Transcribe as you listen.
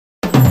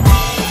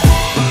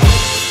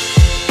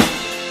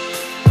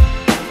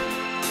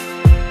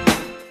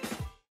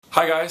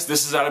Hi guys,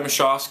 this is Adam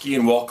Moshofsky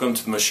and welcome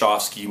to the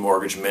Moshofsky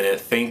Mortgage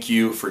Minute. Thank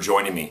you for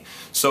joining me.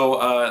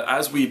 So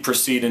as we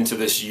proceed into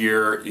this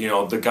year,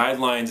 the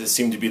guidelines,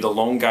 the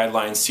loan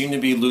guidelines seem to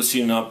be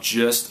loosening up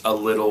just a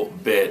little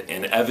bit,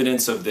 and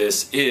evidence of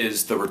this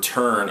is the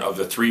return of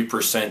the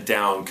 3%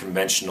 down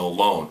conventional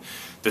loan.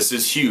 This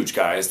is huge,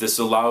 guys. This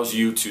allows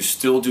you to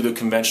still do the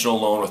conventional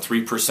loan with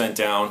 3%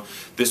 down.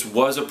 This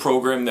was a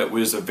program that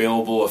was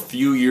available a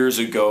few years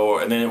ago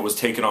and then it was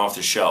taken off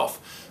the shelf.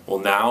 Well,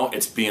 now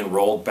it's being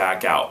rolled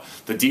back out.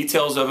 The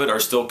details of it are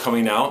still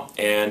coming out,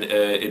 and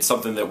it's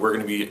something that we're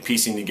going to be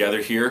piecing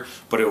together here,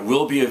 but it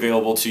will be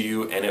available to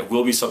you, and it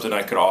will be something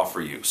I could offer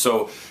you.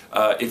 So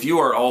if you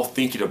are all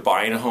thinking of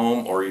buying a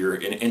home or you're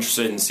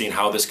interested in seeing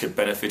how this could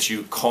benefit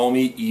you, call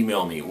me,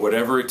 email me,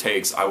 whatever it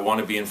takes. I want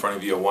to be in front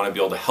of you. I want to be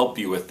able to help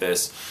you with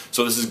this.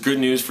 So this is good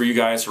news for you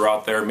guys who are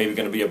out there, maybe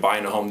going to be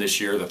buying a home this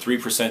year. The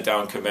 3%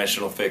 down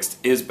conventional fixed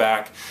is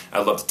back.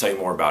 I'd love to tell you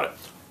more about it.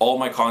 All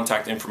my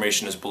contact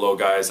information is below,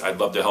 guys. I'd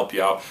love to help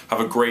you out. Have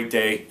a great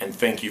day, and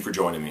thank you for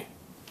joining me.